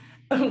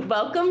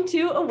Welcome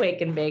to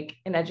Awake and Bake,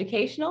 an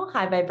educational,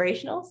 high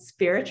vibrational,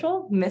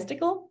 spiritual,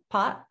 mystical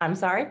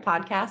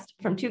podcast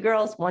from two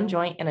girls, one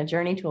joint, and a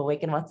journey to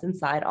awaken what's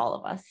inside all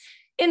of us.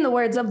 In the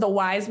words of the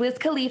wise Wiz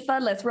Khalifa,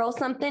 let's roll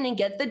something and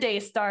get the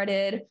day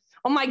started.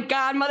 Oh my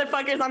God,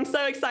 motherfuckers, I'm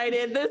so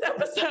excited. This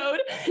episode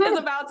is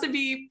about to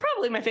be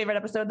probably my favorite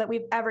episode that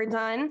we've ever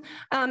done.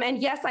 And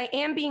yes, I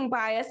am being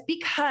biased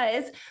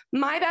because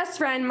my best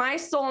friend, my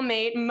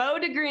soulmate, Mo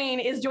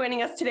DeGreen, is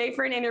joining us today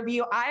for an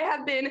interview. I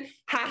have been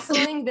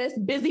hassling this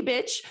busy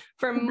bitch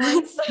for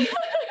months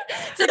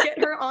to get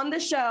her on the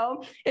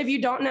show. If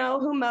you don't know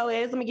who Mo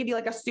is, let me give you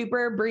like a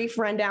super brief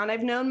rundown.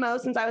 I've known Mo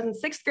since I was in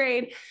 6th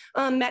grade,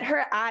 met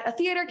her at a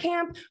theater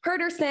camp,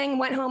 heard her sing,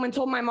 went home and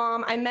told my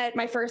mom I met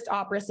my first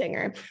opera singer.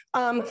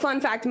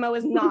 Fun fact, Mo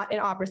is not an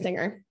opera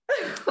singer.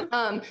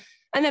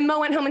 And then Mo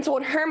went home and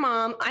told her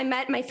mom, I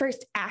met my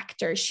first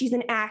actor. She's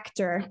an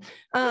actor.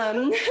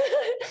 And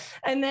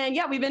then,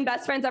 yeah, we've been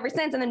best friends ever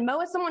since. And then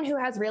Mo is someone who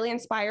has really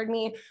inspired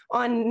me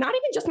on not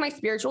even just my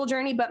spiritual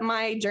journey, but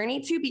my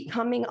journey to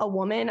becoming a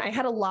woman. I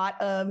had a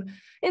lot of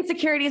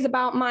insecurities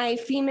about my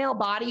female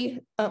body.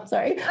 Oh,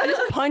 sorry. I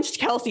just punched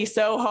Kelsey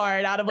so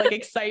hard out of like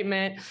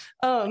excitement.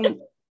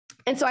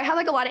 And so I had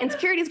like a lot of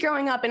insecurities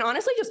growing up and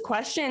honestly just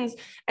questions.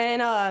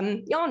 And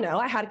y'all know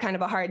I had kind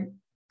of a hard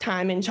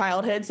time in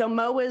childhood. So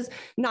Mo was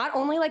not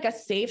only like a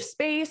safe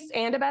space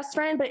and a best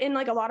friend, but in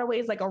like a lot of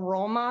ways, like a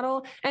role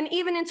model. And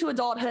even into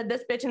adulthood,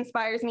 this bitch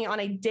inspires me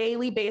on a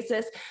daily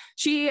basis.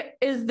 She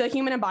is the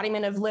human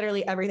embodiment of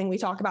literally everything we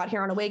talk about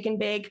here on Awake and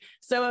Bake.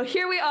 So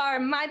here we are,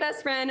 my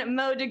best friend,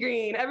 Mo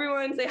DeGreen.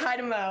 Everyone say hi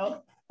to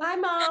Mo. Hi,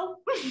 Mo.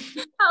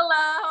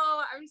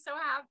 Hello. I'm so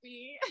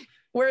happy.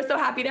 We're so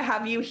happy to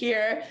have you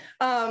here.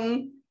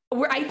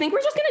 I think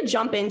we're just going to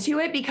jump into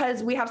it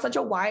because we have such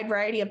a wide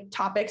variety of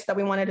topics that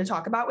we wanted to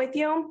talk about with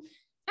you.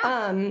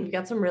 We've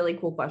got some really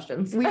cool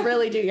questions. We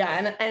really do,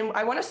 yeah. And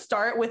I want to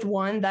start with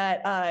one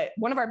that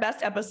one of our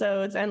best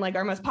episodes and like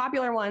our most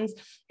popular ones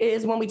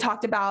is when we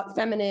talked about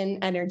feminine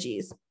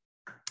energies,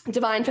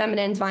 divine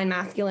feminine, divine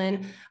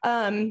masculine.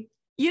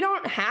 You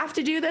don't have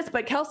to do this,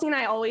 but Kelsey and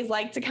I always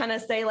like to kind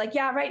of say like,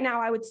 yeah, right now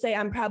I would say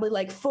I'm probably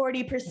like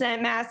 40%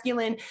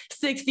 masculine,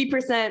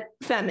 60%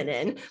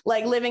 feminine,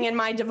 like living in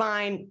my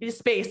divine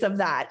space of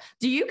that.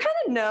 Do you kind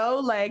of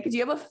know, like, do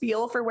you have a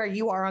feel for where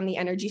you are on the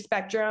energy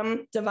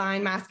spectrum,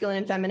 divine, masculine,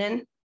 and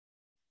feminine?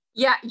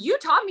 Yeah, you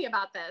taught me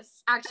about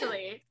this,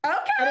 actually.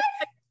 Okay.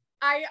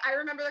 I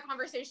remember the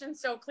conversation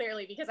so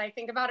clearly because I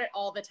think about it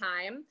all the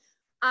time.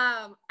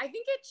 I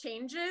think it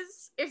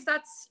changes if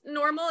that's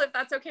normal, if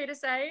that's okay to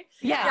say.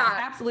 Yeah,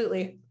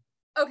 absolutely.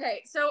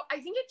 Okay, so I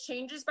think it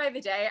changes by the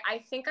day. I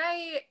think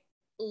I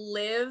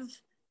live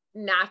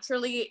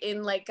naturally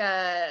in like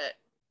a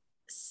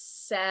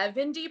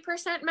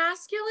 70%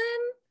 masculine.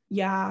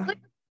 Yeah. Like,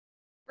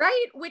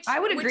 right? Which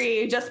I would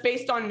agree just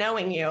based on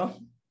knowing you.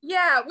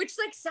 Yeah, which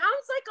like sounds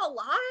like a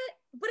lot,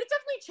 but it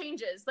definitely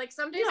changes. Like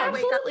some days I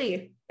wake up.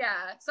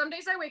 Yeah, some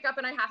days I wake up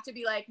and I have to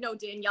be like, no,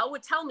 Danielle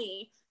would tell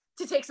me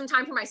to take some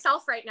time for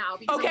myself right now.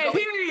 Because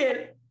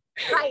period.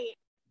 Right.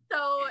 So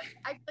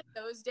I feel like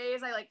those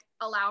days I like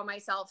allow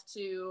myself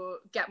to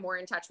get more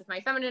in touch with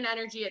my feminine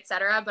energy,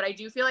 etc. But I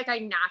do feel like I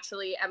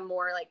naturally am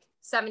more like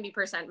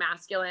 70%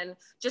 masculine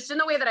just in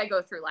the way that I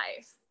go through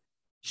life.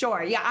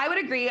 Sure. Yeah, I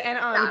would agree. And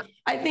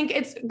I think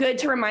it's good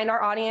to remind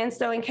our audience.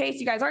 So in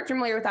case you guys aren't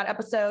familiar with that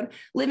episode,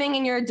 living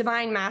in your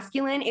divine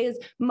masculine is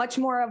much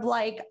more of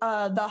like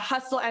the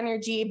hustle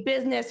energy,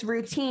 business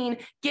routine,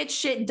 get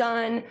shit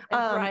done.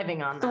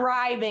 Thriving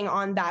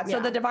on that. Yeah. So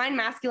the divine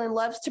masculine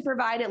loves to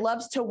provide, it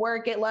loves to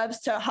work, it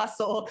loves to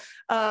hustle.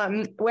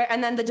 And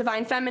then the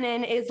divine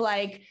feminine is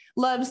like,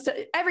 loves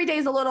to, every day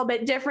is a little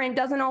bit different,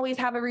 doesn't always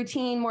have a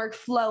routine, more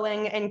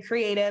flowing and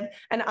creative.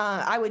 And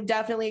I would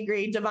definitely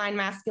agree, divine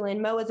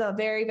masculine. Mo is a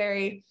very,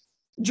 very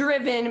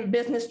driven,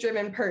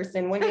 business-driven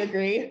person. Wouldn't you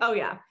agree? Oh,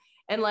 yeah.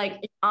 And like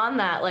on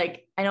that,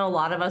 like, I know a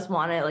lot of us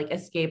want to like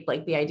escape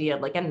like the idea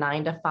of like a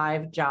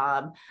 9-to-5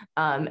 job.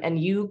 And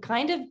you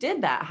kind of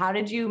did that. How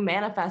did you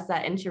manifest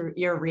that into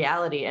your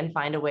reality and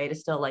find a way to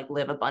still like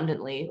live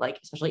abundantly, like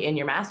especially in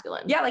your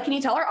masculine? Yeah. Like, can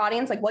you tell our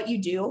audience like what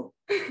you do?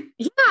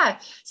 Yeah.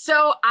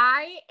 So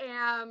I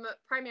am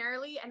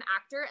primarily an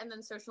actor and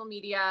then social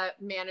media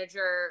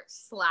manager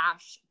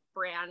 /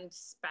 brand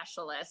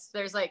specialist.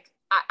 There's like,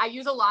 I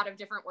use a lot of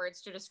different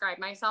words to describe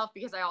myself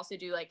because I also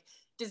do like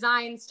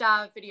design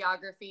stuff,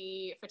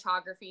 videography,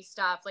 photography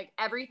stuff, like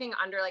everything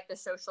under like the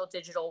social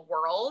digital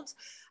world,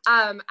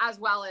 as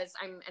well as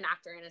I'm an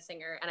actor and a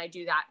singer, and I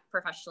do that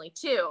professionally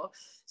too.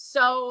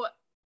 So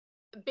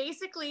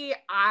basically,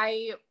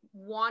 I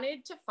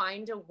wanted to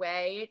find a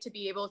way to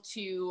be able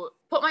to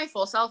put my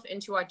full self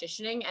into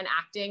auditioning and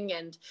acting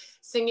and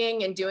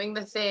singing and doing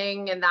the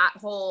thing and that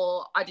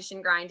whole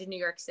audition grind in New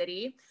York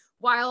City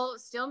while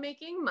still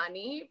making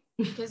money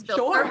because bills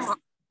are hard.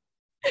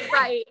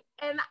 Right.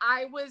 And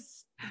I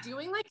was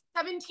doing like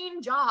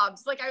 17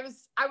 jobs. Like I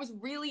was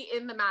really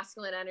in the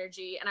masculine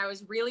energy, and I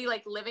was really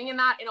like living in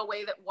that in a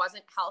way that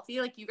wasn't healthy.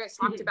 Like you guys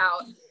talked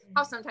about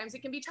how sometimes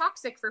it can be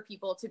toxic for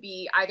people to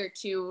be either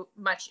too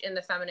much in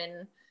the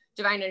feminine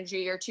divine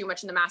energy or too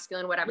much in the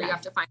masculine, whatever. You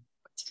have to find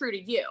what's true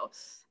to you.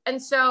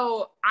 And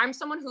so I'm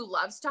someone who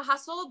loves to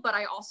hustle, but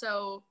I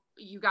also,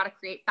 you got to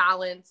create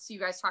balance. You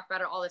guys talk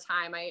about it all the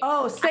time.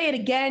 Say it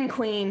again,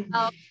 queen.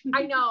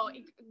 I know,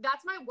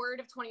 that's my word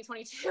of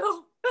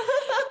 2022.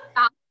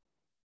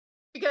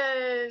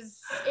 Because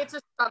it's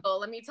a struggle,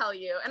 let me tell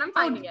you, and I'm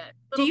finding it.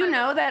 Do you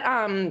know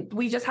that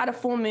we just had a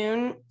full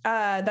moon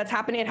that's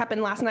happening? It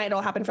happened last night.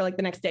 It'll happen for like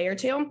the next day or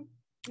two.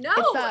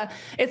 No,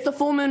 it's the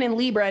full moon in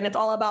Libra, and it's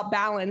all about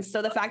balance.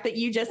 So the fact that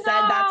you just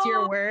said that's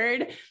your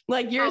word,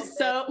 like you're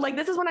so like,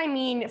 this is what I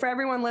mean for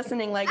everyone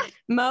listening. Like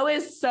Mo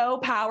is so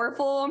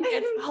powerful.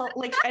 It's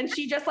like, and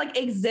she just like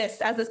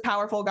exists as this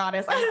powerful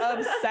goddess. I'm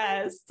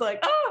obsessed.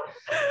 Like,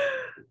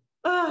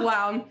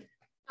 wow.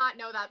 Not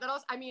know that. That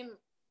also, I mean,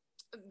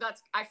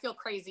 I feel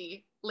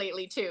crazy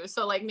lately too.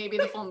 So like maybe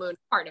the full moon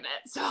part of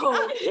it. So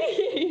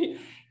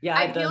yeah,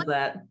 it does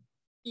that.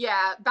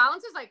 Yeah,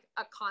 balance is like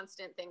a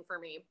constant thing for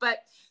me. But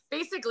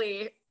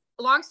basically,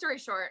 long story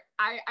short,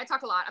 I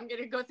talk a lot. I'm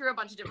going to go through a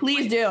bunch of different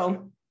Please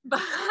do.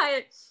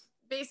 But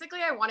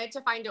basically, I wanted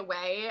to find a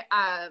way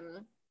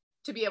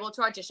to be able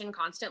to audition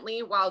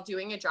constantly while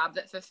doing a job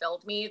that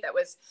fulfilled me, that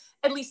was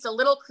at least a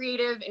little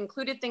creative,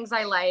 included things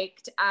I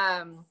liked,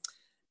 it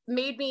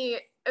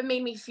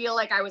made me feel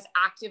like I was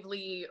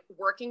actively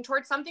working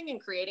towards something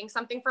and creating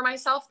something for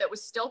myself that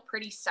was still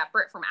pretty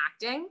separate from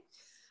acting.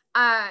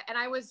 And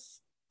I was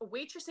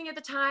waitressing at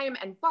the time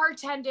and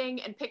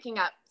bartending and picking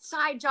up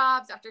side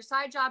jobs after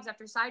side jobs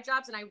after side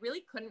jobs. And I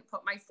really couldn't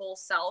put my full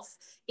self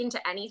into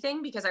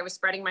anything because I was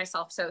spreading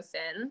myself so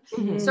thin.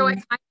 Mm-hmm. So I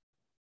kind of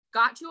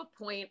got to a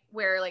point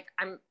where, like,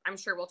 I'm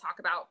sure we'll talk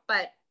about,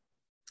 but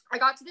I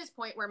got to this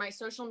point where my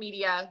social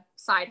media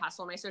side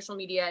hustle, my social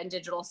media and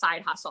digital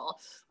side hustle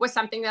was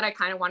something that I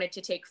kind of wanted to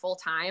take full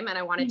time. And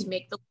I wanted to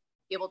be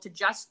able to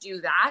just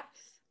do that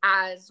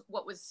as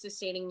what was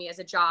sustaining me as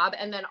a job.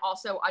 And then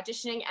also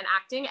auditioning and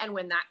acting. And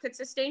when that could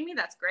sustain me,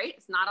 that's great.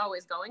 It's not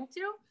always going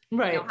to.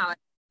 Right. You know how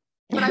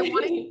but I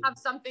wanted to have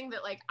something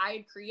that like I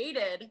had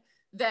created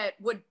that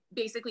would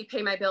basically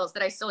pay my bills,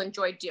 that I still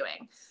enjoyed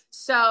doing.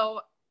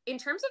 So in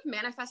terms of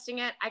manifesting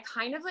it, I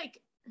kind of like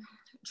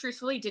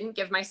truthfully didn't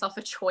give myself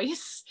a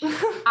choice.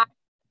 I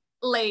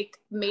like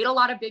made a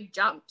lot of big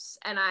jumps,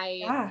 and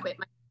I quit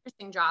my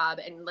nursing job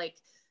and like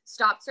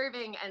stopped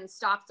serving and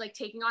stopped like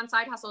taking on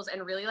side hustles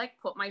and really like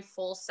put my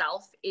full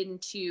self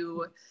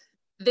into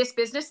this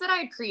business that I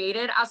had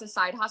created as a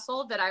side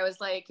hustle, that I was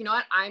like, you know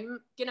what, I'm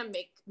gonna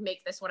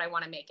make this what I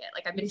want to make it.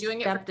 Like I've been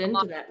doing it for stepped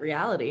into that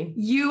reality.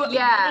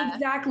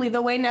 Exactly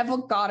the way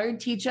Neville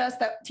Goddard teaches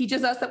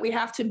us that we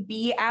have to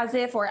be as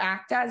if or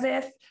act as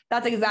if.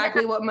 That's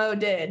exactly what Mo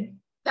did.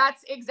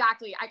 That's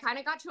exactly. I kind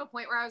of got to a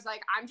point where I was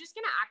like, I'm just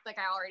going to act like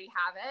I already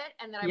have it.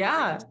 And then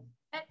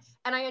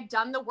I had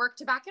done the work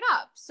to back it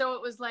up. So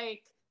it was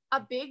like a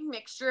big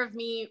mixture of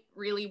me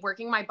really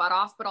working my butt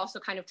off, but also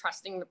kind of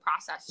trusting the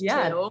process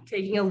too.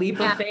 Taking a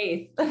leap of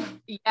faith.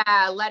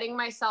 Letting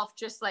myself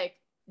just like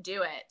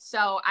do it.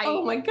 So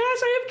oh my gosh,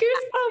 I have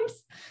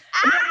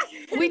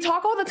goosebumps. We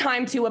talk all the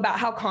time too about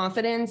how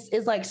confidence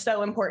is like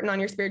so important on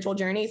your spiritual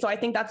journey. So I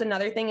think that's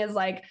another thing, is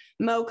like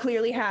Mo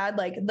clearly had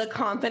like the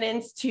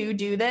confidence to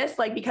do this,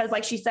 like, because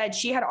like she said,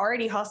 she had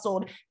already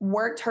hustled,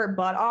 worked her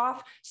butt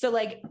off. So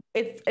like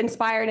it's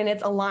inspired and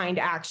it's aligned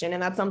action.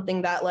 And that's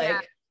something that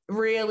like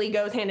really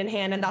goes hand in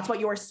hand. And that's what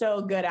you're so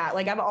good at.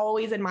 Like, I've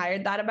always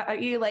admired that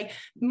about you. Like,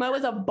 Mo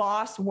is a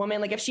boss woman.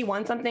 Like, if she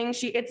wants something,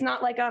 it's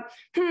not like I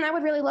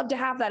would really love to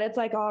have that. It's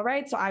like, all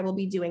right, so I will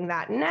be doing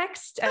that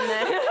next. And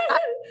then,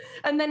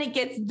 and then it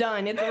gets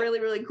done. It's really,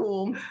 really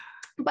cool.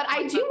 But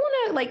I do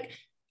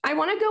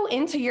want to go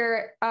into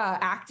your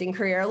acting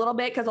career a little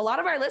bit, because a lot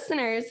of our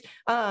listeners,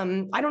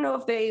 I don't know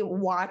if they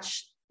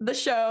watch the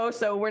show,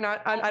 so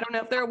I don't know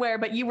if they're aware,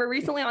 but you were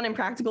recently on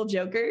Impractical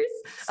Jokers.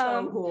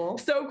 So cool.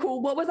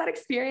 What was that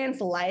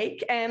experience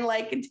like? And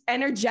like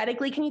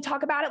energetically, can you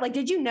talk about it? Like,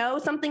 did you know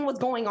something was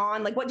going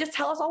on? Like, just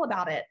tell us all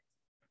about it.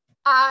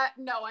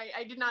 No,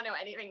 I did not know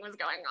anything was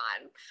going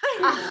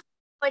on,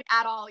 like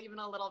at all, even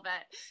a little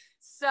bit.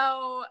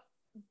 So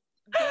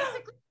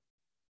basically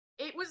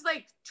it was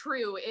like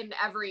true in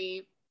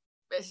every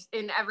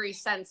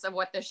sense of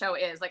what the show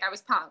is. Like, I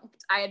was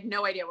pumped. I had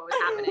no idea what was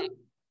happening.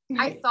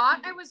 I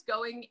thought I was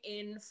going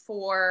in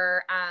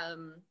for,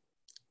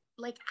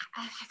 like,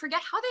 I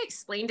forget how they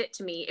explained it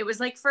to me. It was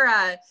like for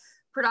a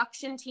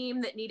production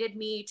team that needed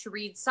me to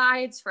read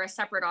sides for a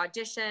separate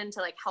audition to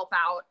like help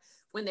out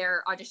when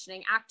they're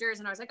auditioning actors.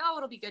 And I was like, oh,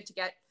 it'll be good to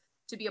get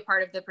to be a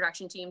part of the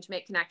production team, to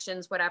make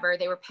connections, whatever.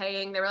 They were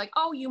paying. They were like,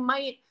 oh, you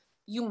might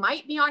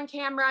be on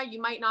camera.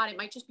 You might not. It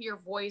might just be your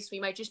voice.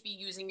 We might just be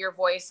using your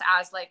voice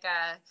as like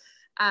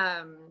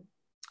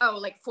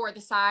like for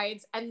the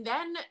sides. And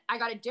then I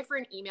got a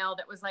different email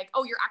that was like,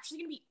 oh, you're actually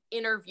going to be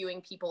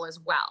interviewing people as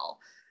well.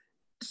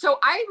 So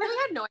I really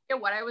had no idea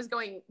what I was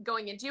going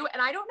into.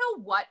 And I don't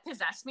know what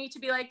possessed me to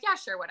be like, yeah,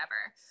 sure,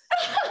 whatever.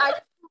 I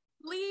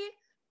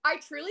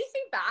truly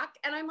think back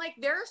and I'm like,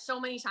 there are so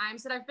many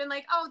times that I've been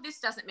like, oh, this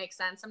doesn't make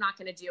sense. I'm not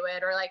going to do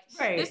it. Or like,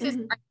 this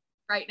isn't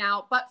right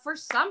now. But for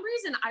some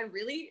reason, I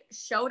really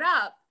showed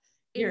up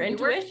Your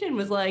Newark. intuition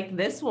was like,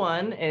 this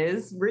one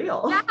is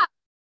real. Yeah.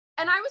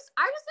 And I was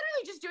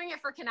literally just doing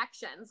it for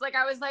connections. Like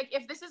I was like,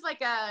 if this is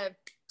like a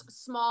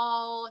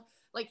small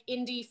like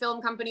indie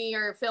film company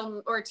or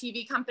film or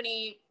TV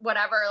company,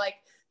 whatever, like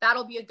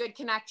that'll be a good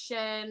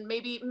connection.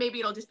 Maybe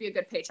it'll just be a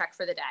good paycheck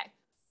for the day.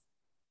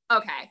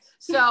 Okay.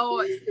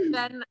 So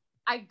then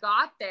I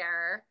got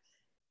there,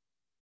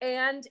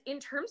 and in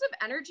terms of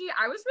energy,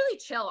 I was really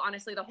chill,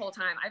 honestly, the whole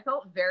time. I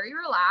felt very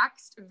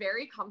relaxed,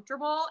 very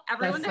comfortable.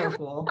 Everyone there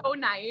was so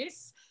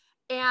nice.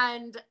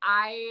 And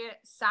I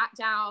sat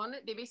down.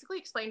 They basically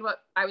explained what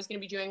I was going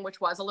to be doing,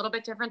 which was a little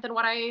bit different than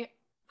what I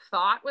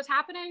thought was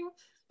happening.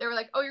 They were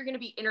like, oh, you're going to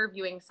be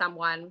interviewing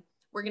someone.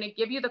 We're going to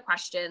give you the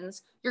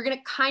questions. You're going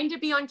to kind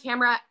of be on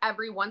camera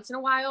every once in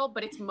a while,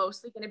 but it's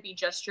mostly going to be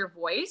just your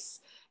voice.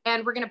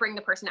 And we're going to bring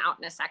the person out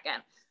in a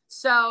second.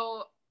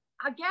 So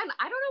again,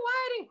 I don't know why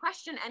I didn't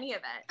question any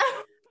of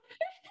it.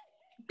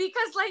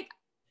 Because like,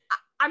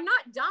 I'm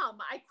not dumb.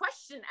 I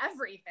question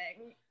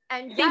everything.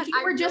 And yet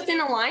you were just in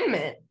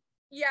alignment.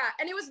 Yeah.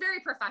 And it was very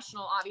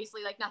professional,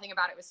 obviously, like nothing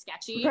about it was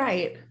sketchy.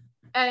 Right.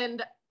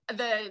 And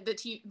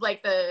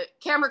the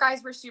camera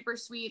guys were super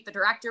sweet. The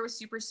director was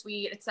super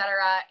sweet,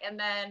 etc. And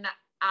then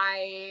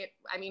I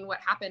mean, what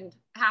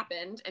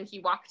happened, and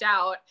he walked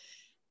out.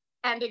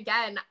 And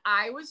again,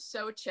 I was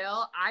so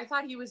chill. I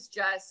thought he was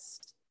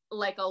just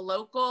like a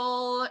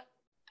local,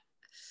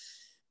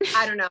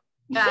 I don't know.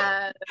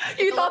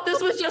 You thought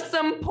this was just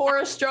some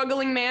poor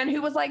struggling man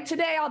who was like,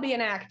 today I'll be an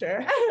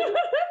actor.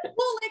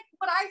 Well, like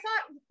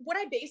what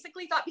I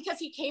basically thought, because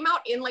he came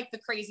out in like the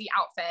crazy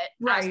outfit.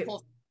 Right.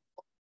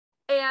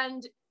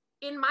 And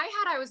in my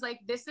head, I was like,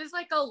 this is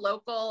like a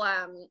local,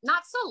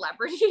 not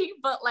celebrity,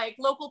 but like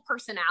local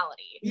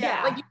personality.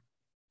 Yeah. Like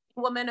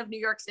woman of New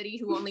York City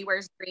who only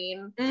wears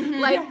green. Mm-hmm.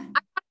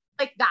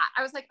 Like that.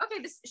 I was like,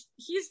 okay,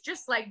 he's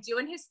just like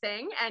doing his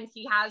thing and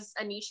he has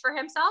a niche for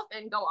himself,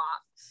 and go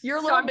off. You're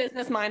a little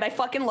business mind. I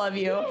fucking love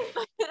you.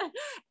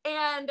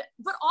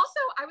 But also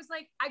I was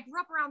like, I grew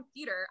up around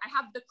theater. I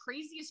have the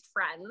craziest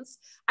friends.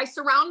 I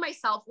surround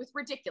myself with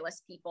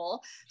ridiculous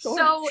people. Sure.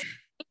 So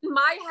in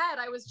my head,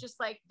 I was just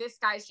like, this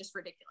guy's just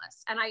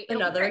ridiculous. And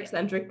another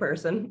eccentric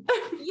person.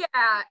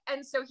 Yeah.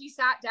 And so he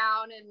sat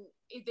down, and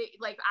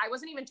I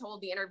wasn't even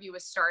told the interview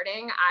was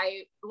starting.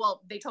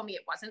 They told me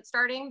it wasn't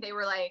starting. They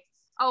were like,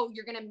 oh,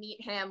 you're going to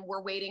meet him.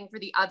 We're waiting for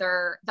the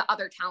other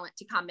talent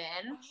to come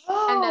in.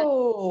 Oh. And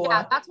then,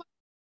 yeah, that's what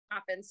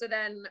happened. So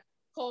then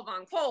Cole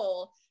Von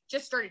Cole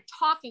just started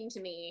talking to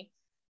me.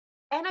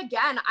 And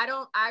again,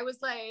 I was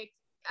like,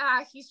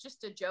 he's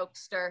just a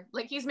jokester.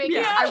 Like he's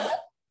making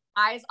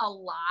eyes a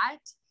lot.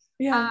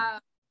 Yeah.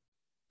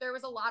 There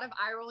was a lot of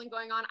eye rolling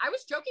going on. I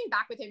was joking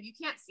back with him. You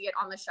can't see it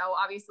on the show,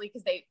 obviously,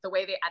 because the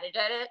way they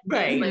edited it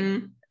right. is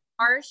like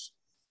harsh.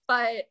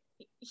 But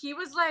he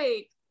was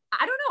like,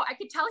 I don't know. I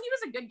could tell he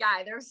was a good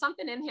guy. There was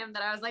something in him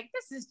that I was like,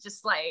 this is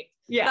just like,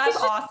 that's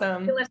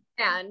awesome.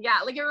 Man. Yeah.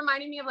 Like it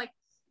reminded me of like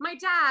my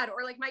dad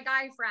or like my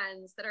guy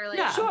friends that are like,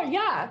 yeah. Sure.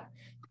 Yeah.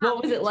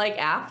 What was it like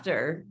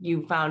after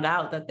you found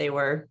out that they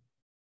were?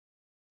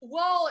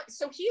 Well,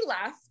 so he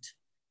left.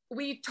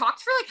 We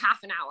talked for like half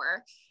an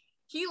hour.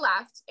 He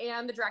left,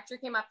 and the director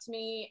came up to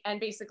me and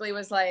basically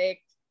was like,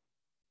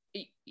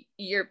 have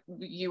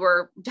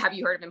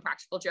you heard of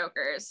Impractical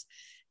Jokers?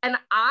 And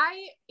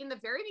I, in the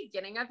very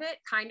beginning of it,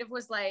 kind of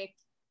was like,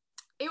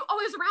 it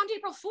was around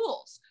April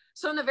Fool's.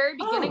 So in the very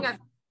beginning of,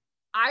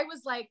 I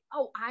was like,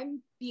 oh,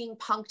 I'm being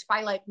punked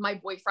by like my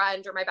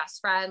boyfriend or my best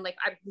friend. Like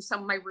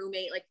my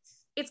roommate, like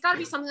it's gotta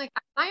be something like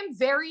that. I am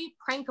very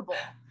prankable.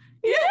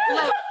 Yeah.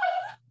 Like,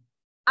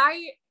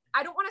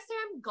 I don't want to say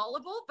I'm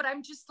gullible, but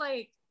I'm just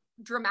like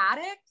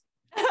dramatic.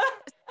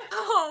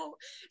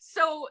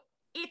 So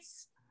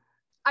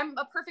I'm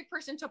a perfect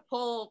person to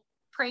pull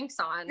pranks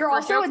on. You're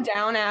also a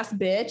down ass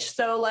bitch.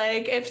 So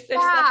like if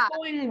that's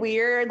going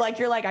weird, like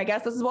you're like, I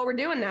guess this is what we're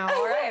doing now.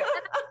 All right.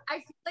 I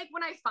feel like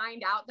when I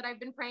find out that I've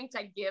been pranked,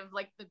 I give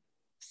like the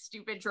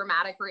stupid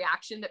dramatic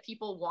reaction that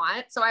people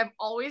want. So I've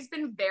always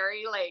been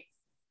very like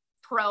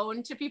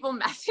prone to people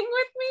messing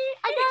with me,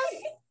 I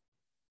guess.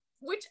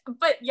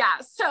 But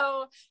yeah,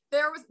 so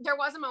there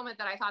was a moment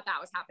that I thought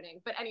that was happening.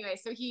 But anyway,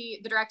 so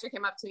the director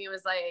came up to me and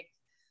was like,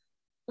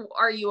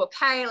 are you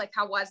okay? Like,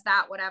 how was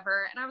that?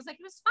 Whatever. And I was like,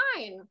 it was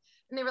fine.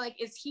 And they were like,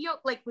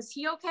 was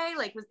he okay?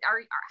 Like,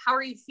 how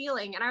are you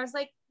feeling? And I was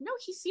like, no,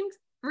 he seemed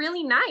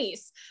really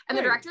nice. And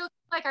the director looked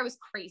like I was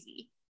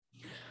crazy.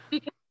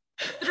 Because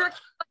the director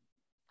was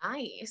like,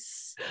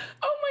 nice.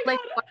 Oh my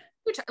God.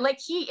 Like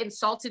he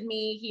insulted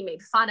me. He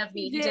made fun of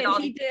me. He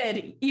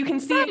did. You can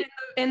see it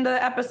in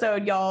the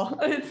episode, y'all.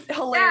 It's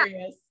hilarious.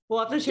 Yeah. We'll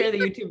have to share the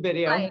YouTube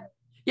video.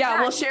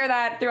 We'll share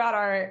that throughout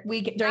our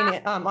week during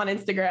it on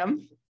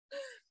Instagram.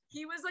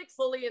 He was like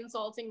fully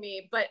insulting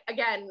me, but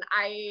again,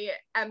 I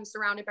am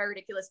surrounded by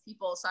ridiculous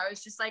people, so I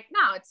was just like,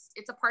 no,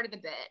 it's a part of the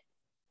bit.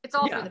 It's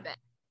all for the bit.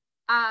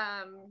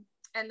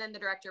 And then the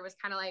director was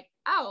kind of like,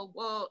 oh,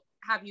 well,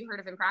 have you heard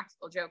of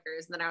Impractical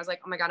Jokers? And then I was like,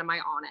 oh my God, am I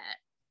on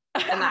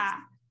it? And that's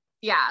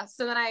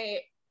so then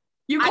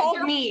you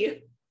called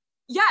me.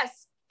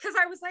 Yes, because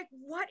I was like,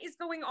 what is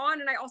going on?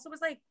 And I also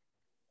was like,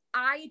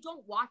 I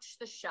don't watch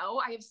the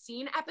show. I have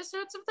seen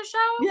episodes of the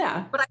show,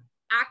 Yeah, but I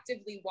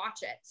actively watch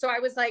it. So I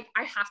was like,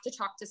 I have to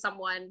talk to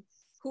someone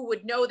who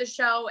would know the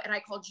show. And I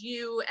called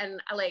you,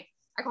 and I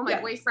called my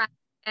boyfriend,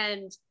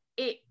 and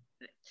it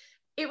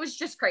was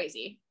just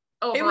crazy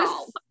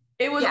overall.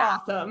 It was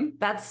awesome.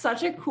 That's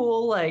such a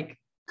cool like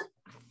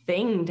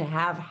thing to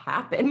have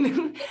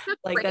happen.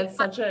 Like that's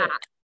such a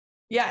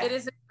it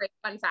is a great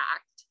fun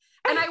fact.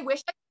 And I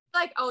wish I could,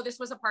 like, oh, this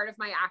was a part of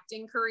my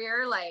acting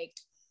career. Like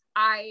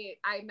I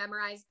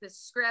memorized this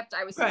script.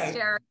 I was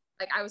hysterical.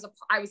 Like I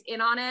was in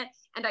on it,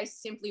 and I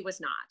simply was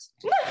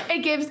not.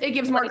 It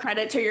gives more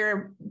credit to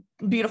your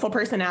beautiful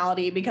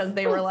personality, because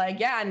they were like,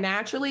 yeah,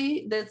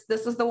 naturally, this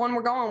is the one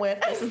we're going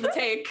with. This is the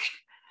take.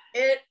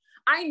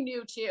 I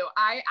knew too.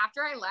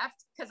 After I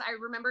left, because I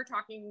remember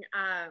talking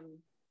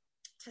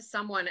to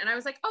someone, and I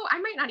was like, oh, I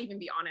might not even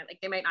be on it. Like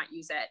they might not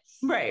use it.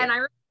 Right. And I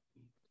remember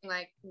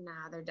like,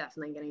 nah, they're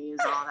definitely gonna use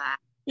all that.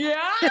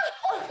 Yeah.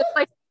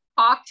 Like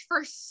talked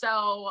for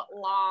so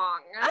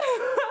long.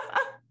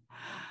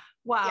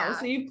 Wow. Yeah.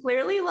 So you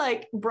clearly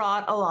like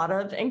brought a lot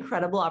of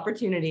incredible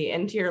opportunity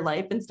into your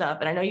life and stuff.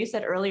 And I know you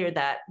said earlier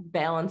that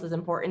balance is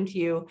important to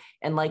you,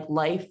 and like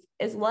life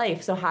is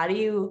life. So how do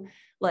you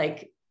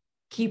like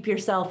keep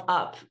yourself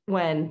up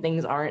when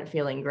things aren't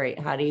feeling great?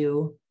 How do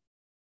you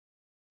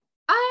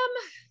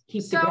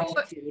keep the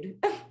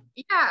gratitude?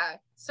 Yeah.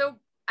 So,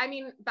 I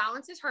mean,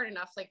 balance is hard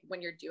enough, like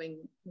when you're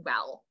doing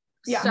well.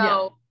 Yeah.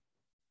 So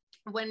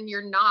when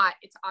you're not,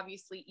 it's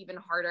obviously even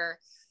harder.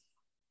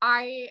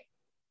 I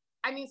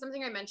mean,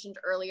 something I mentioned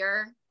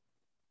earlier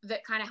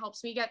that kind of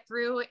helps me get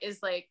through is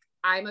like,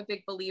 I'm a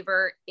big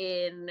believer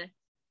in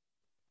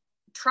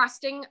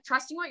trusting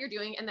what you're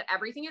doing, and that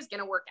everything is going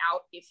to work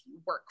out if you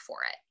work for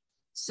it.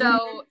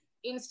 So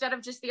instead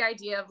of just the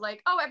idea of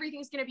like, oh,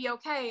 everything's going to be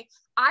okay.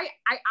 I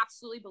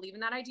absolutely believe in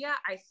that idea.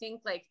 I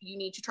think like you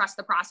need to trust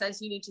the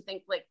process. You need to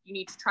think like you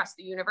need to trust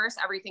the universe.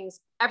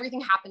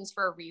 Everything happens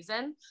for a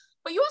reason,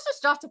 but you also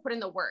still have to put in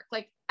the work.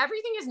 Like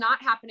everything is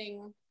not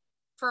happening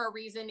for a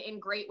reason in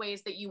great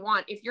ways that you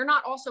want if you're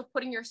not also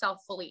putting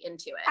yourself fully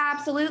into it.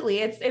 Absolutely.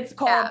 It's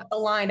called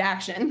aligned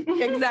action.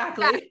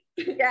 Exactly.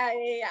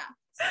 Yeah.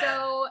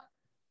 So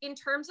in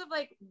terms of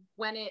like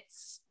when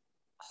it's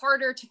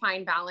harder to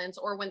find balance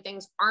or when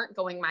things aren't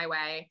going my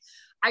way,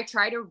 I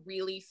try to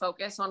really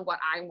focus on what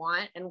I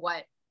want and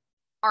what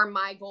are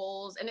my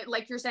goals. And it,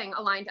 like you're saying,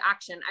 aligned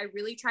action. I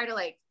really try to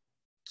like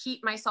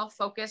keep myself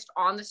focused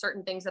on the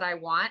certain things that I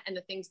want and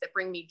the things that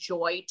bring me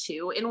joy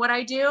too in what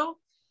I do.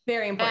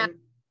 Very important. And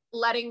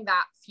letting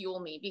that fuel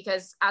me,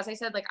 because as I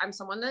said, like I'm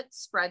someone that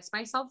spreads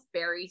myself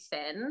very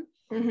thin.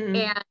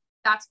 And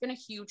that's been a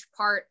huge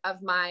part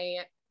of my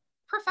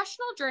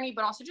professional journey,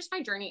 but also just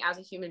my journey as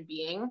a human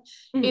being,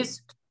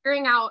 is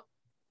figuring out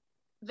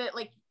that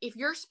like, if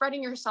you're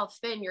spreading yourself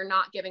thin, you're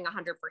not giving 100%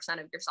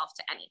 of yourself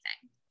to anything.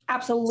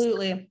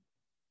 Absolutely.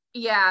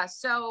 Yeah.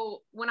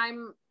 So when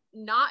I'm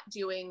not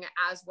doing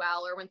as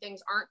well, or when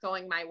things aren't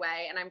going my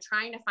way and I'm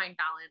trying to find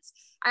balance,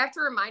 I have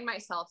to remind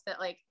myself that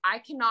like, I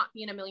cannot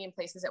be in a million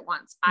places at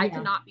once. I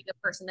cannot be the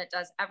person that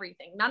does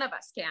everything. None of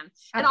us can.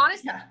 And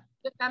honestly,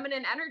 the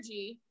feminine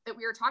energy that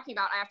we were talking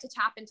about, I have to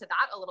tap into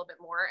that a little bit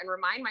more and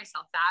remind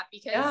myself that,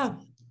 because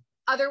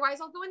otherwise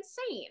I'll go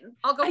insane.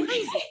 I'll go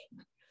crazy.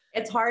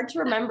 It's hard to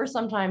remember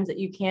sometimes that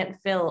you can't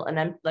fill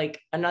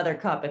like another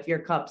cup if your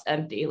cup's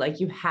empty.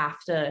 Like you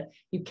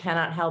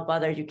cannot help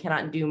others. You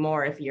cannot do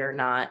more if you're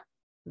not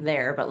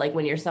there. But like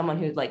when you're someone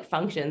who like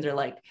functions or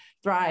like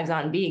thrives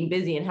on being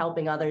busy and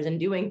helping others and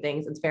doing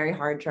things, it's very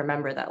hard to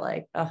remember that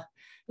like,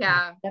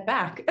 step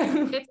back.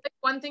 It's like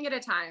one thing at a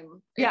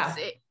time.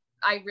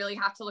 I really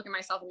have to look at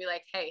myself and be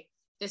like, hey,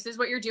 this is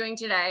what you're doing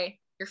today.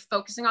 You're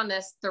focusing on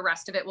this. The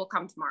rest of it will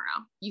come tomorrow.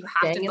 You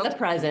have Staying in the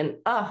present.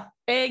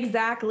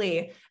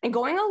 Exactly. And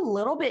going a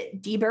little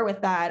bit deeper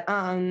with that,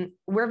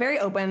 we're very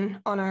open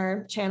on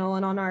our channel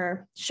and on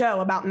our show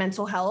about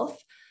mental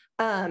health,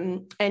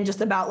 and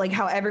just about like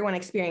how everyone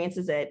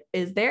experiences it.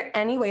 Is there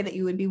any way that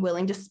you would be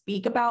willing to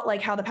speak about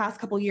like how the past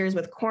couple of years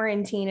with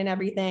quarantine and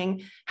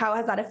everything, how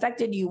has that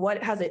affected you?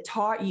 What has it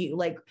taught you?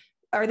 Like,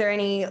 are there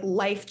any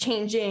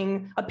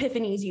life-changing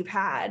epiphanies you've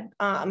had,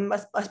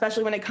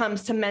 especially when it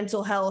comes to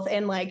mental health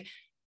and like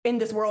in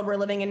this world we're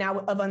living in now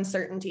of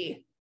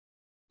uncertainty?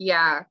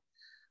 Yeah.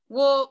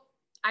 Well,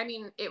 I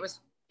mean, it was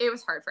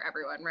hard for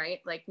everyone, right?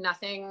 Like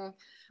nothing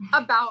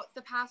about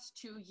the past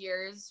 2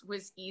 years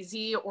was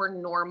easy or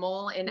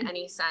normal in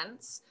any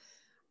sense.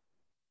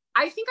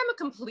 I think I'm a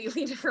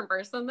completely different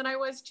person than I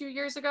was 2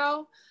 years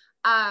ago,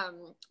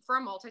 for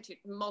a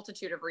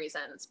multitude of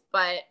reasons,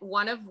 but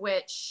one of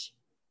which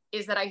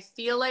is that I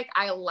feel like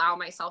I allow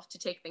myself to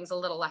take things a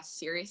little less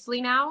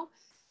seriously now,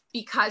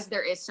 because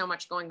there is so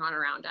much going on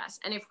around us.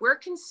 And if we're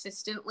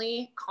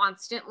constantly,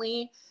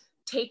 constantly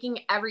taking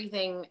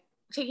everything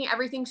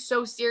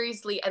so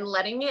seriously and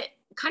letting it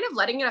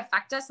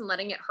affect us and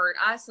letting it hurt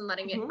us and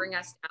letting it bring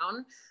us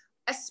down,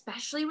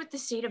 especially with the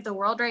state of the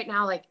world right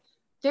now, like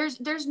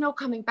there's no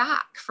coming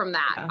back from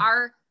that.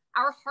 Our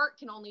heart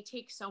can only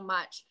take so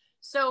much.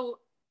 So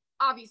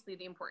obviously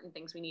the important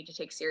things we need to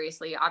take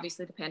seriously,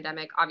 obviously the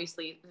pandemic,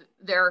 obviously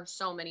there are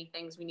so many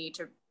things we need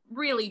to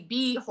really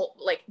be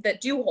like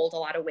that do hold a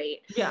lot of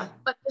weight. Yeah.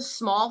 But the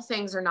small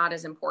things are not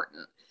as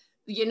important.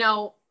 You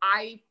know,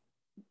 I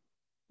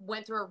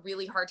went through a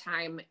really hard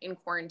time in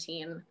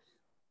quarantine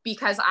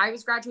because I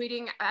was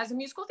graduating as a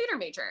musical theater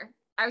major.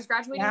 I was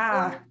graduating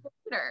for musical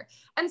theater,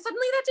 and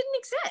suddenly that didn't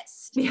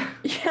exist.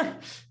 Yeah.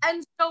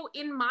 And so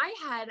in my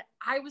head,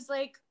 I was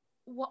like,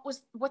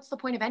 what's the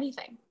point of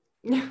anything?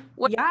 Yeah,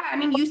 I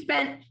mean, you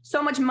spent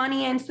so much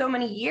money and so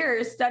many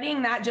years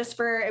studying that just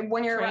for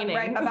when you're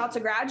right about to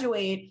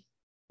graduate,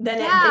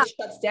 then it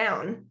shuts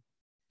down.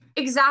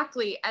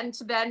 Exactly. And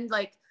to then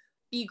like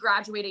be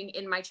graduating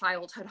in my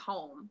childhood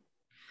home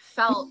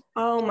felt,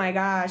 oh my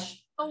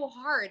gosh, so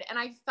hard. And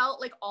I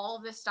felt like all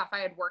of this stuff I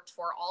had worked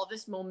for, all of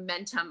this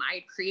momentum I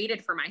had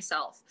created for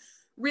myself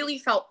really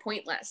felt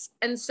pointless.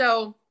 And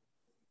so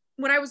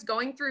when I was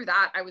going through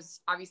that, I was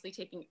obviously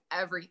taking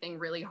everything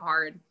really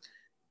hard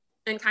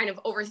and kind of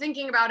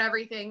overthinking about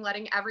everything,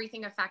 letting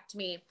everything affect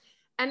me.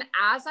 And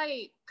as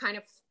I kind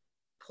of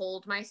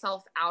pulled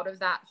myself out of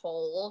that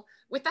hole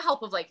with the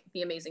help of like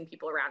the amazing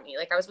people around me,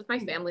 like I was with my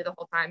family the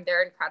whole time.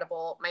 They're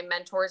incredible. My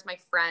mentors, my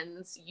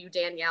friends, you,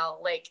 Danielle,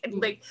 like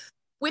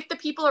with the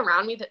people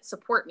around me that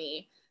support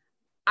me,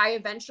 I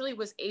eventually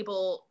was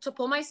able to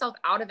pull myself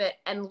out of it.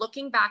 And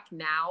looking back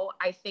now,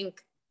 I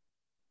think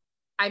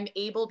I'm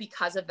able,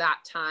 because of that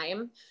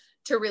time,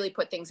 to really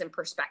put things in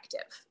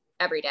perspective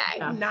every day.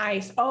 Yeah.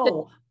 Nice.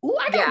 Oh,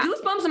 I got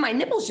goosebumps and my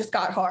nipples just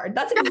got hard.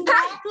 That's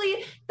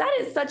exactly, that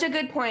is such a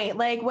good point.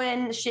 Like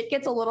when shit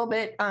gets a little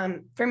bit,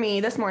 for me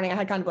this morning, I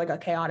had kind of like a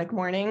chaotic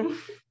morning,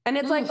 and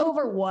it's like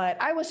over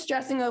what? I was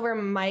stressing over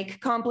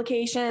mic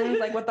complications,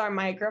 like with our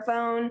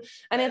microphone.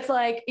 And it's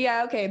like,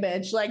 yeah, okay,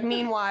 bitch. Like,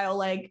 meanwhile,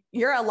 like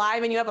you're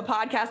alive and you have a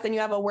podcast and you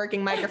have a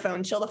working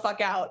microphone. Chill the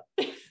fuck out.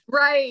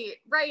 Right.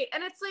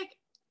 And it's like,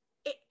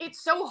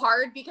 it's so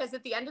hard because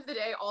at the end of the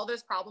day, all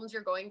those problems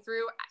you're going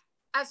through,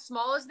 as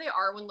small as they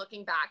are when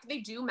looking back, they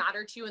do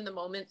matter to you in the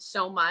moment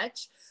so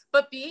much.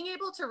 But being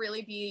able to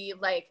really be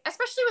like,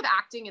 especially with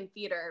acting and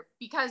theater,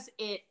 because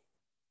it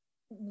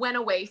went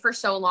away for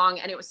so long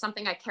and it was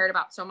something I cared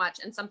about so much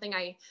and something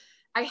I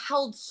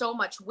held so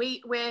much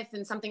weight with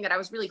and something that I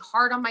was really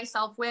hard on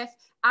myself with.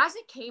 As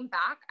it came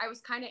back, I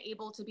was kind of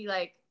able to be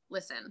like,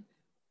 listen,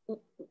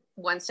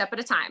 one step at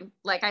a time.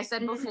 Like I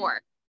said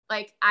before,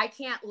 like I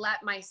can't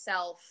let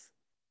myself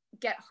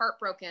get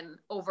heartbroken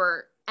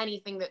over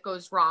anything that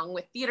goes wrong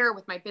with theater,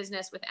 with my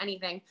business, with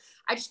anything.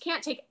 I just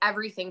can't take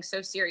everything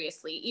so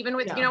seriously, even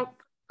with, you know,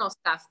 personal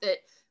stuff that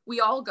we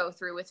all go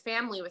through with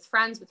family, with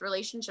friends, with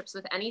relationships,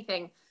 with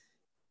anything.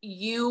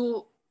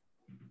 You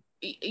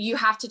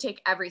have to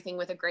take everything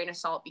with a grain of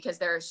salt because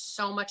there's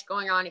so much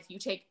going on. If you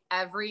take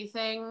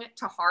everything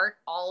to heart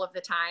all of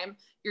the time,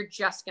 you're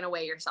just going to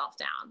weigh yourself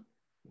down.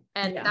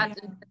 And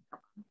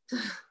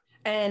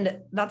and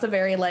that's a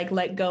very like,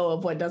 let go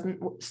of what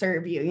doesn't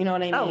serve you. You know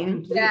what I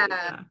mean?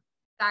 Yeah.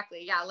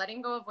 Exactly. Yeah.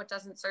 Letting go of what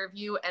doesn't serve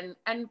you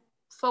and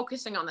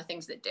focusing on the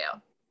things that do.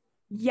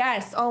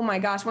 Yes. Oh my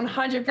gosh.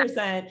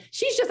 100%.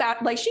 She's just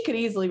like, she could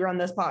easily run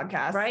this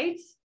podcast. Right?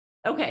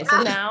 Okay.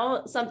 So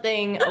now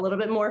something a little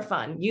bit more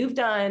fun. You've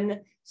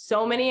done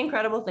so many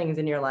incredible things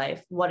in your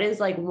life. What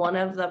is like one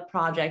of the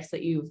projects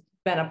that you've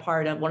been a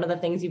part of? One of the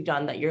things you've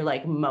done that you're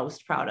like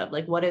most proud of?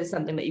 Like, what is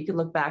something that you can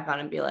look back on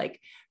and be like,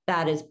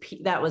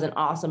 that was an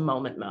awesome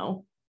moment,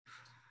 Mo?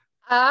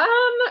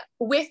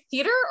 With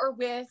theater or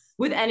with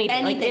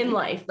anything, like in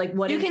life, like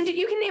what you can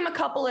name a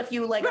couple if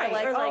you like, right,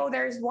 like, oh,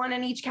 there's one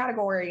in each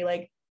category.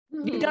 Like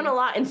you've done a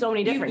lot in so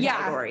many different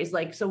categories.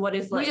 Like, so what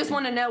is like, we just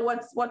want to know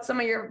what's some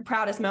of your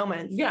proudest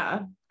moments.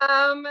 Yeah.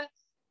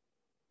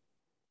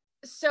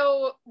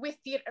 So with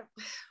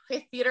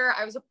theater,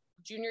 I was a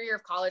junior year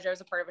of college. I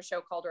was a part of a show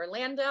called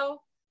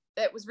Orlando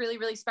that was really,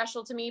 really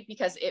special to me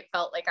because it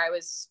felt like I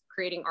was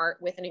creating art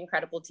with an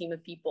incredible team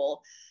of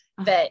people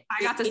that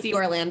I got to see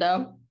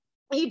Orlando.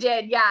 He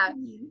did. Yeah.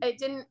 It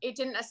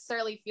didn't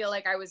necessarily feel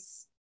like I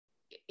was,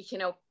 you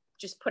know,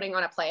 just putting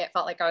on a play. It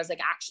felt like I was like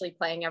actually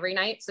playing every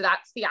night. So that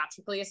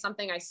theatrically is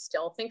something I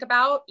still think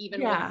about,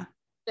 even with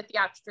the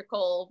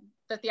theatrical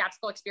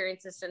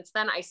experiences since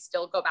then. I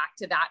still go back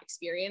to that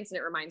experience and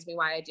it reminds me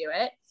why I do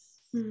it.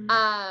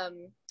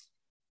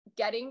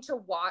 Getting to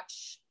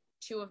watch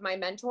two of my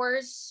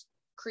mentors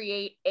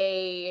create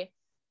a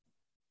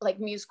like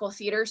musical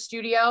theater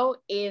studio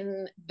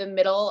in the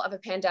middle of a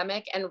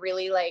pandemic and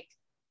really like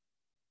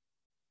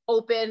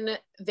open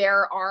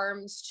their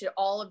arms to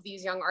all of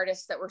these young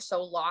artists that were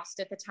so lost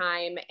at the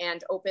time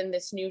and open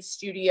this new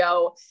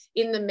studio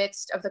in the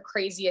midst of the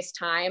craziest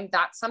time.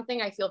 That's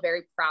something I feel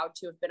very proud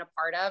to have been a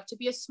part of, to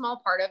be a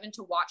small part of and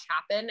to watch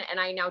happen. And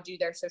I now do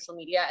their social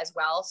media as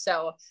well.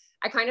 So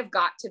I kind of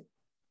got to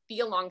be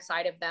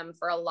alongside of them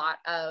for a lot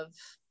of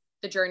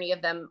the journey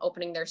of them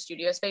opening their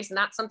studio space. And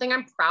that's something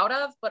I'm proud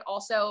of, but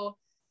also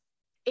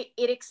it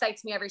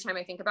excites me every time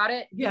I think about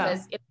it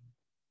because it's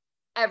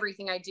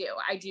everything I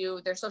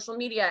do their social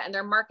media and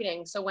their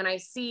marketing. So when I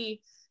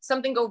see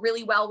something go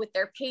really well with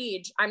their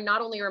page, I'm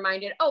not only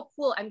reminded, oh,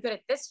 cool, I'm good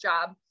at this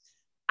job,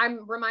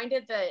 I'm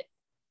reminded that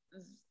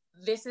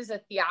this is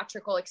a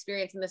theatrical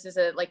experience, and this is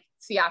a like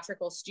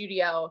theatrical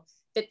studio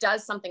that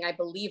does something I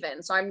believe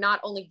in. So I'm not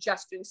only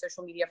just doing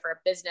social media for a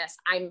business,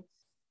 I'm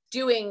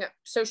doing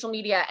social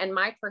media and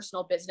my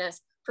personal business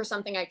for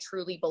something I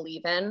truly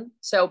believe in.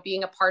 So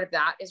being a part of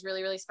that is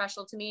really, really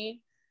special to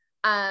me.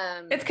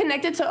 It's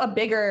connected to a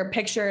bigger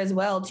picture as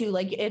well too.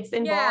 Like it's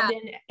involved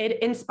in,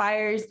 it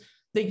inspires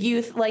the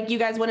youth. Like you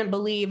guys wouldn't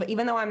believe,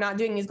 even though I'm not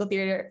doing musical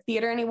theater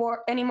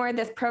anymore,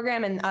 this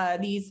program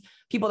and these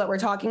people that we're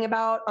talking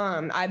about,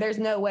 there's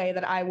no way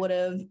that I would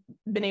have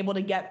been able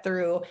to get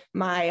through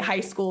my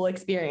high school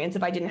experience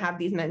if I didn't have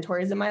these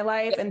mentors in my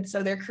life. And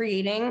so they're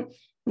creating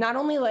not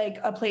only like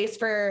a place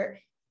for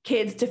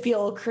kids to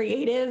feel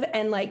creative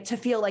and like to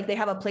feel like they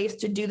have a place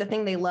to do the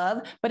thing they love,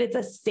 but it's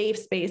a safe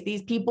space.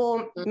 These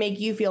people make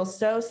you feel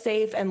so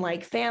safe and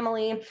like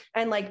family,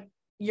 and like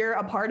you're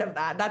a part of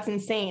that. That's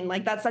insane.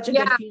 Like that's such a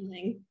good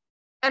feeling.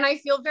 And I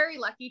feel very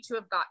lucky to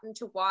have gotten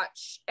to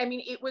watch. I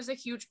mean, it was a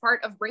huge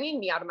part of bringing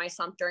me out of my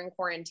slump during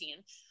quarantine.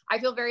 I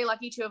feel very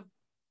lucky to have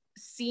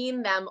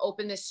seen them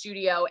open this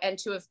studio and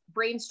to have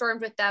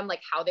brainstormed with them,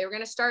 like how they were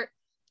going to start,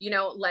 you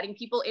know, letting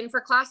people in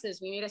for classes.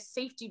 We made a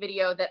safety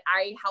video that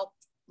I helped,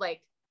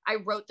 like I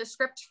wrote the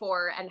script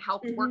for and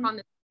helped work on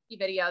the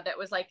video that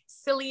was like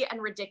silly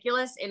and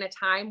ridiculous in a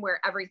time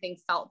where everything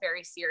felt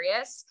very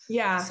serious.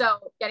 Yeah. So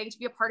getting to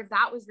be a part of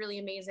that was really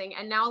amazing.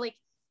 And now like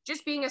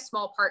just being a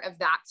small part of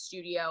that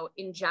studio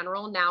in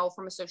general now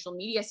from a social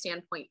media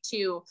standpoint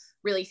too,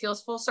 really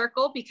feels full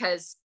circle,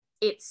 because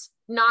it's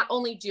not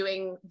only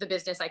doing the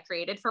business I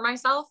created for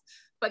myself,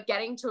 but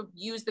getting to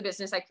use the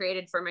business I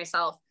created for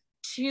myself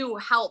to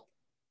help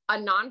a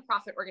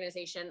nonprofit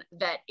organization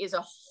that is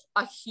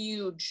a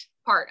huge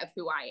part of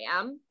who I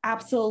am.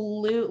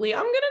 Absolutely.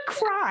 I'm going to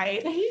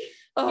cry.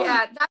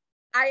 Yeah.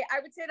 I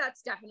would say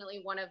that's definitely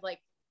one of like,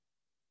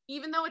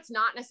 even though it's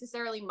not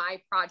necessarily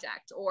my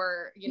project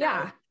or, you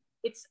know,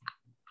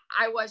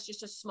 I was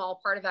just a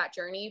small part of that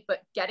journey,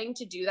 but getting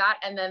to do that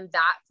and then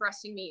that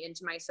thrusting me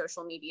into my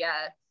social media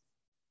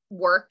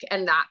work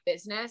and that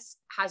business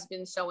has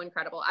been so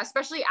incredible,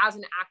 especially as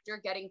an actor,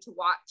 getting to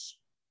watch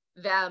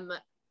them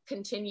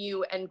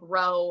continue and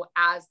grow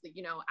as the,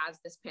 you know, as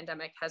this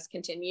pandemic has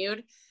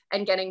continued,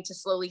 and getting to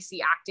slowly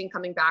see acting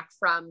coming back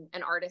from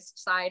an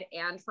artist side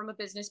and from a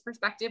business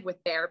perspective with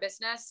their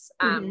business,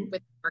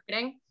 with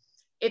marketing.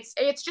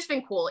 It's just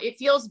been cool. It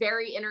feels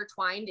very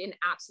intertwined in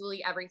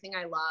absolutely everything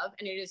I love.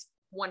 And it is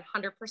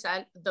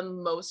 100% the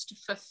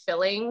most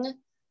fulfilling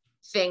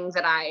thing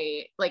that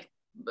I like,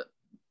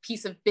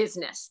 piece of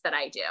business that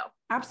I do.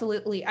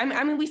 Absolutely. I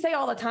mean, we say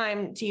all the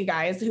time to you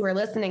guys who are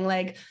listening,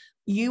 like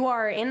you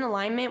are in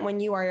alignment when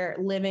you are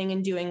living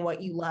and doing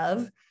what you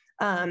love.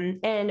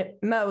 And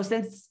Mo,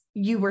 since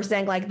you were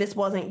saying like this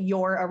wasn't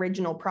your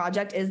original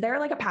project, is there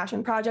like a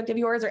passion project of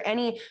yours or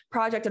any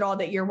project at all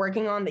that you're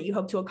working on that you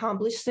hope to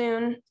accomplish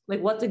soon?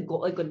 Like what's a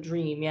goal, like a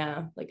dream?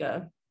 Yeah.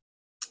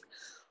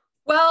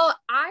 Well,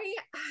 I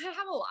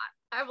have a lot.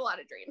 I have a lot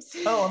of dreams.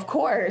 Oh, of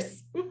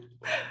course.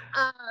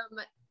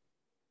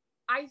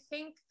 I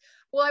think,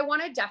 well, I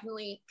want to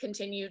definitely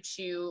continue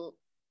to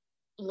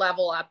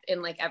level up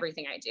in like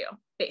everything I do,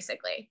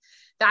 basically.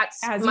 That's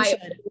as my, you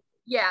should.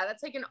 Yeah,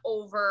 that's like an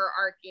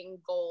overarching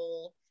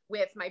goal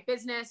with my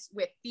business,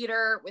 with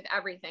theater, with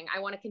everything. I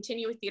want to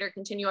continue with theater,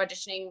 continue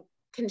auditioning,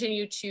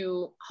 continue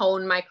to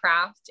hone my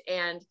craft.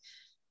 And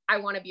I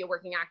want to be a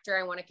working actor.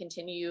 I want to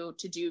continue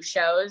to do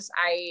shows.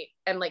 I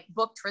am like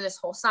booked for this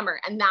whole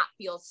summer, and that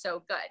feels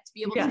so good to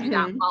be able to do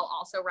that while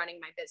also running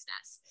my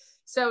business.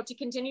 So to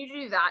continue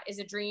to do that is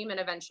a dream, and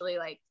eventually,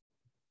 like,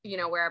 you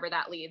know, wherever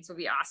that leads would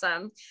be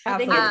awesome. I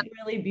think it's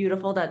really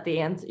beautiful that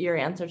your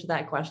answer to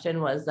that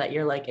question was that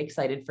you're like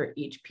excited for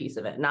each piece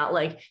of it. Not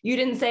like you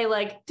didn't say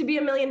like to be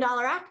 $1 million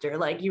actor.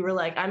 Like you were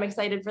like, I'm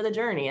excited for the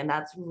journey. And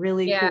that's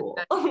really cool.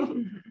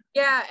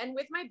 Yeah. And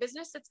with my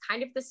business, it's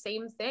kind of the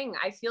same thing.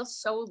 I feel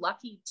so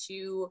lucky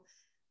to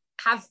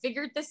have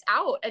figured this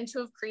out and to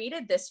have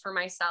created this for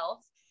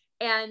myself.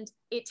 And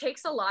it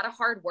takes a lot of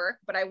hard work,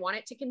 but I want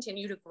it to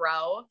continue to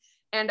grow.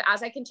 And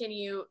as I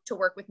continue to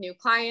work with new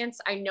clients,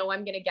 I know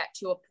I'm going to get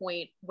to a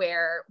point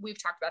where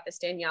we've talked about this,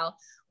 Danielle,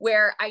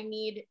 where I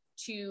need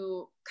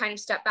to kind of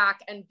step back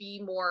and be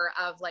more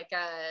of like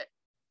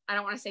I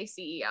don't want to say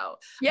CEO,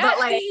 but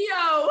like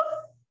CEO.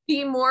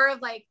 Be more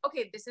of like,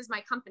 okay, this is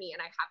my company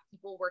and I have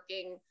people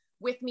working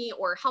with me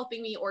or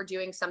helping me or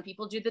doing, some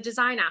people do the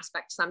design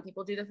aspect, some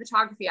people do the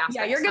photography aspect.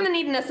 Yeah, you're going to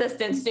need an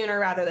assistant sooner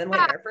rather than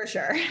later, for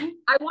sure.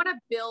 I want to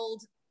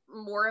build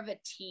more of a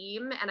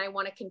team, and I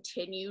want to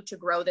continue to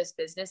grow this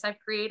business I've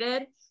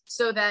created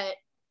so that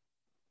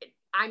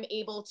I'm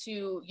able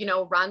to, you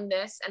know, run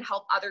this and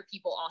help other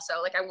people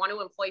also. Like I want to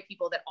employ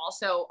people that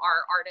also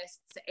are artists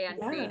and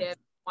creative,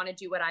 want to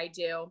do what I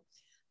do.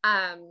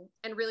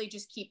 And really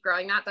just keep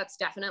growing that. That's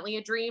definitely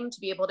a dream, to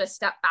be able to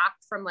step back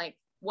from like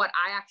what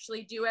I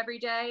actually do every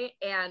day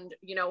and,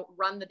 you know,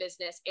 run the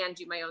business and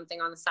do my own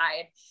thing on the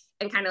side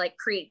and kind of like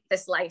create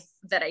this life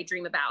that I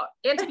dream about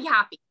and to be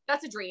happy.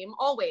 That's a dream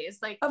always.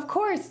 Like, of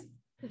course,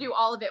 do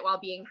all of it while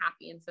being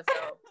happy and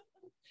fulfilled.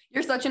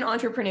 You're such an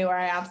entrepreneur.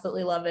 I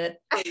absolutely love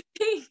it.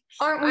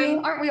 Aren't we?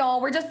 Aren't we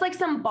all? We're just like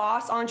some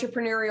boss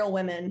entrepreneurial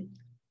women.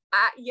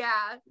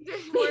 Yeah.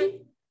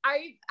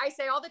 I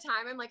say all the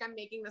time, I'm like, I'm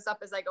making this up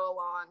as I go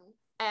along,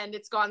 and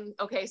it's gone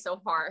okay so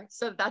far.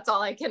 So that's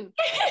all I can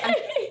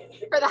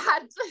for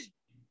that.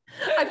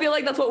 I feel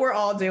like that's what we're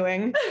all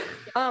doing.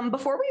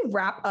 Before we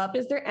wrap up,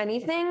 is there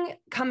anything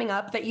coming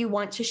up that you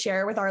want to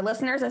share with our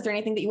listeners? Is there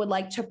anything that you would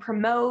like to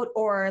promote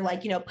or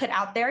like, put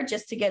out there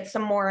just to get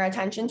some more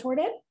attention toward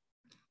it?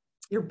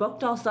 You're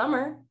booked all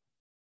summer.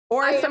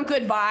 Or some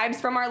good vibes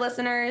from our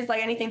listeners,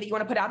 like anything that you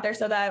want to put out there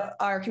so that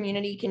our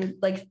community can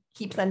like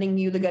keep sending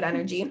you the good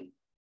energy.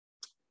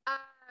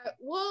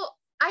 Well,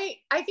 I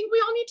think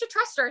we all need to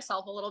trust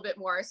ourselves a little bit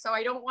more. So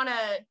I don't want to,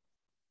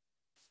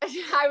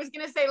 I was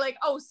going to say like,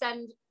 oh,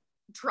 send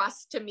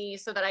trust to me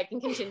so that I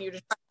can continue to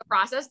trust the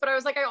process. But I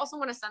was like, I also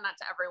want to send that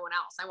to everyone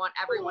else. I want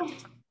everyone to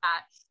trust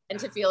that and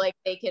to feel like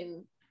they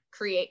can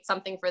create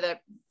something for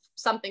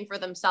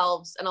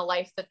themselves and a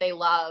life that they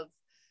love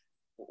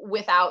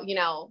without,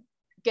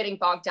 getting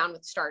bogged down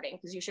with starting,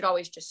 because you should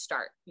always just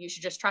start. You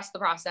should just trust the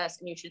process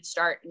and you should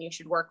start and you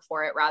should work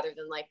for it rather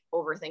than like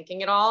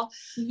overthinking it all.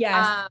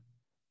 Yes.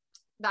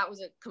 That was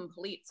a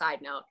complete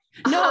side note.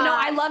 No,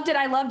 I loved it.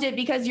 I loved it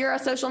because you're a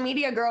social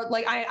media girl.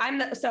 Like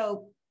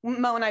so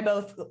Mo and I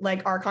both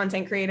like are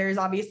content creators,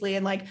 obviously,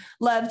 and like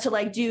love to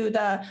like do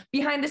the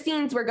behind the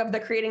scenes work of the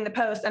creating the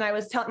post. And I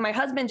was telling my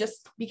husband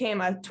just became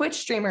a Twitch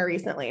streamer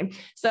recently.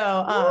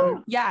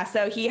 So,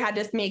 so he had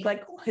to make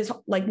like his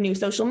like new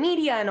social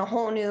media and a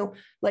whole new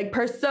like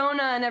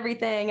persona and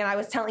everything. And I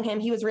was telling him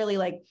he was really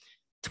like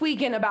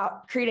tweaking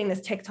about creating this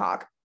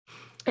TikTok.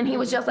 And he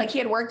was just like, he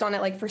had worked on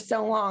it like for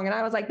so long. And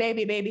I was like,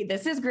 baby,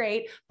 this is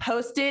great.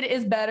 Posted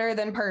is better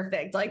than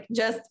perfect. Like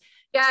just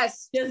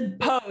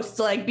post,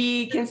 like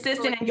be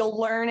consistent and you'll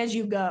learn as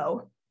you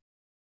go.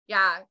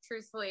 Yeah,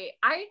 truthfully.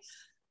 I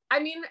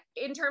mean,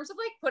 in terms of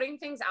like putting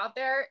things out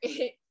there,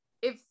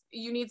 if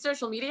you need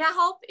social media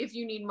help, if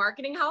you need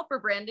marketing help or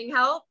branding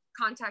help,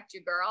 contact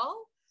your girl.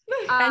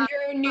 And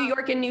you're New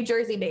York and New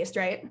Jersey based,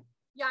 right?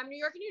 Yeah, I'm New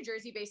York and New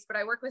Jersey based, but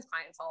I work with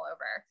clients all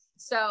over.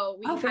 So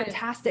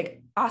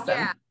fantastic. Awesome.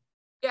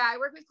 Yeah, I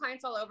work with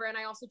clients all over, and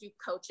I also do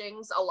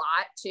coachings a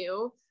lot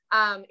too.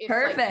 If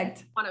perfect.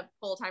 Like, on a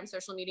full-time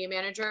social media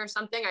manager or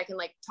something, I can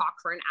like talk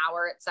for an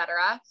hour,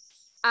 etc.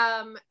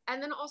 And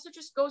then also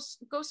just go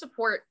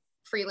support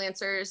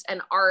freelancers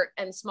and art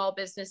and small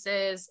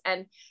businesses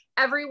and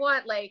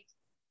everyone. Like,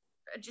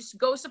 just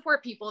go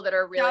support people that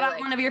are really. Shout out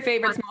one of your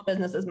favorite small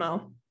businesses,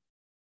 Mo.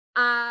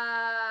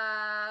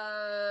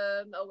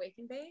 Awake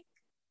and Bake.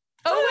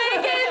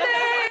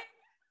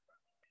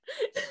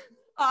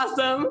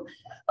 Awesome.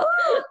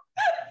 Oh.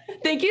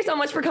 Thank you so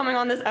much for coming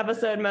on this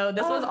episode, Mo.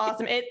 This was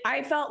awesome.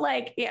 I felt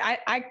like,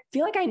 I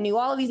feel like I knew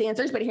all of these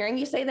answers, but hearing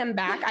you say them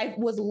back, I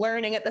was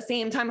learning at the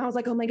same time. I was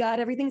like, oh my God,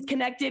 everything's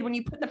connected. When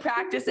you put the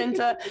practice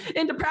into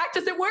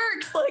practice, it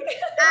works. Like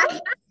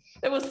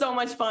it was so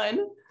much fun.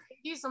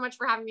 Thank you so much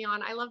for having me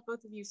on. I love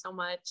both of you so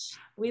much.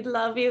 We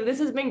love you. This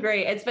has been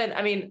great.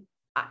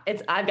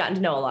 I've gotten to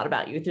know a lot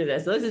about you through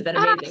this. So this has been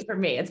amazing for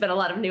me. It's been a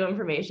lot of new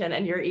information,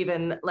 and you're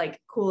even like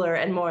cooler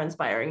and more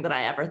inspiring than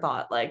I ever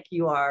thought. Like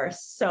you are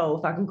so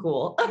fucking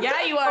cool.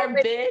 Yeah, you are,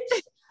 bitch.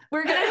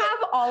 We're going to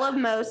have all of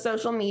Mo's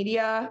social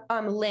media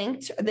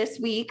linked this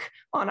week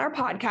on our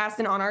podcast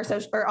and on our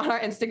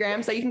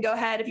Instagram. So you can go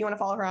ahead if you want to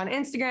follow her on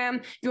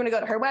Instagram. If you want to go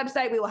to her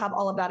website, we will have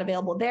all of that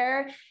available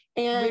there.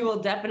 And we will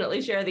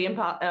definitely share the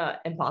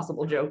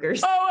impossible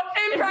jokers. Oh,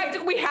 in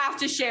practice, we have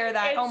to share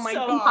that. Oh my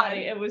God.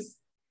 Funny. It was.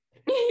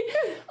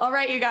 All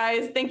right, you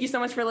guys. Thank you so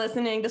much for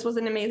listening. This was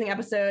an amazing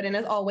episode. And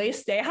as always,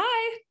 stay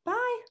high.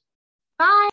 Bye. Bye.